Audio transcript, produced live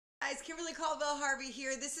guys, Kimberly Caldwell Harvey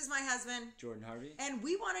here. This is my husband, Jordan Harvey. and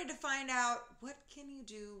we wanted to find out what can you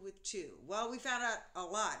do with two. Well, we found out a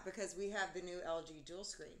lot because we have the new LG dual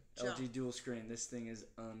screen. LG dual screen. This thing is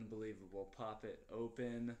unbelievable. Pop it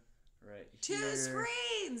open right here. Two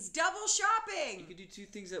screens, double shopping. You can do two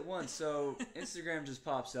things at once. So Instagram just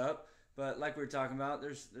pops up, but like we were talking about,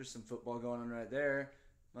 there's some football going on right there.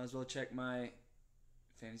 Might as well check my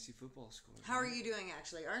fantasy football scores. How are you doing,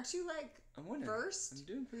 actually? Aren't you, I'm winning. first? I'm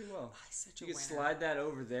doing pretty well. Oh, such a You can winner. slide that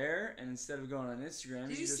over there, and instead of going on Instagram,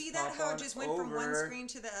 Did you just see that, pop how it on just went from one over screen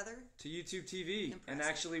to the other? to YouTube TV Impressive. and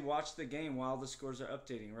actually watch the game while the scores are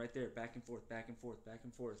updating right there, back and forth, back and forth, back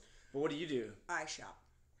and forth. But what do you do? I shop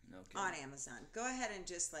Okay. on Amazon. Go ahead and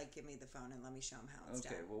just give me the phone and let me show them how it's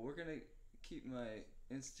Okay, done. well, we're going to keep my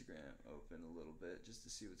Instagram open a little bit just to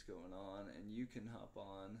see what's going on, and you can hop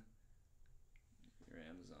on your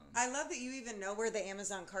Amazon. I love that you even know where the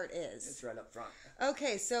Amazon cart is. It's right up front.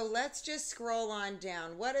 Okay, so let's just scroll on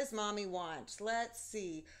down. What does mommy want? Let's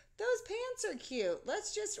see. Those pants are cute.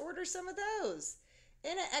 Let's just order some of those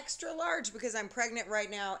in an extra large because I'm pregnant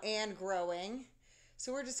right now and growing.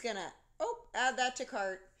 So we're just going to, add that to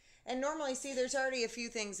cart. And normally, see, there's already a few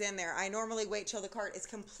things in there. I normally wait till the cart is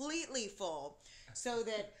completely full so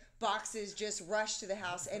that boxes just rush to the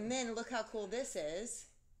house. And then look how cool this is.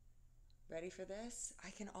 Ready for this? I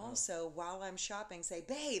can also, while I'm shopping, say,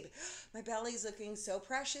 babe, my belly's looking so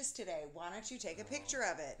precious today. Why don't you take a picture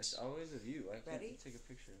of it? It's always of you. I can't Ready? take a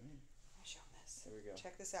picture of me. Let me show them this. There we go.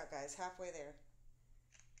 Check this out, guys. Halfway there.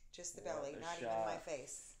 Just the belly, What a not even shot. my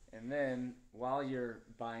face. And then, while you're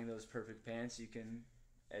buying those perfect pants, you can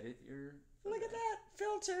edit your... Look at that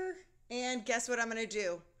filter. And guess what I'm going to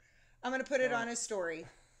do? I'm going to put it on his story.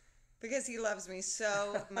 Because he loves me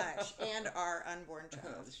so much, and our unborn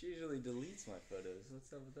child. She usually deletes my photos.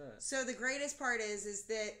 What's up with that? So the greatest part is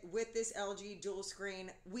that with this LG dual screen,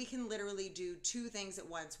 we can literally do two things at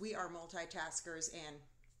once. We are multitaskers, and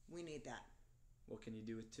we need that What can you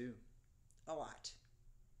do with two? a lot.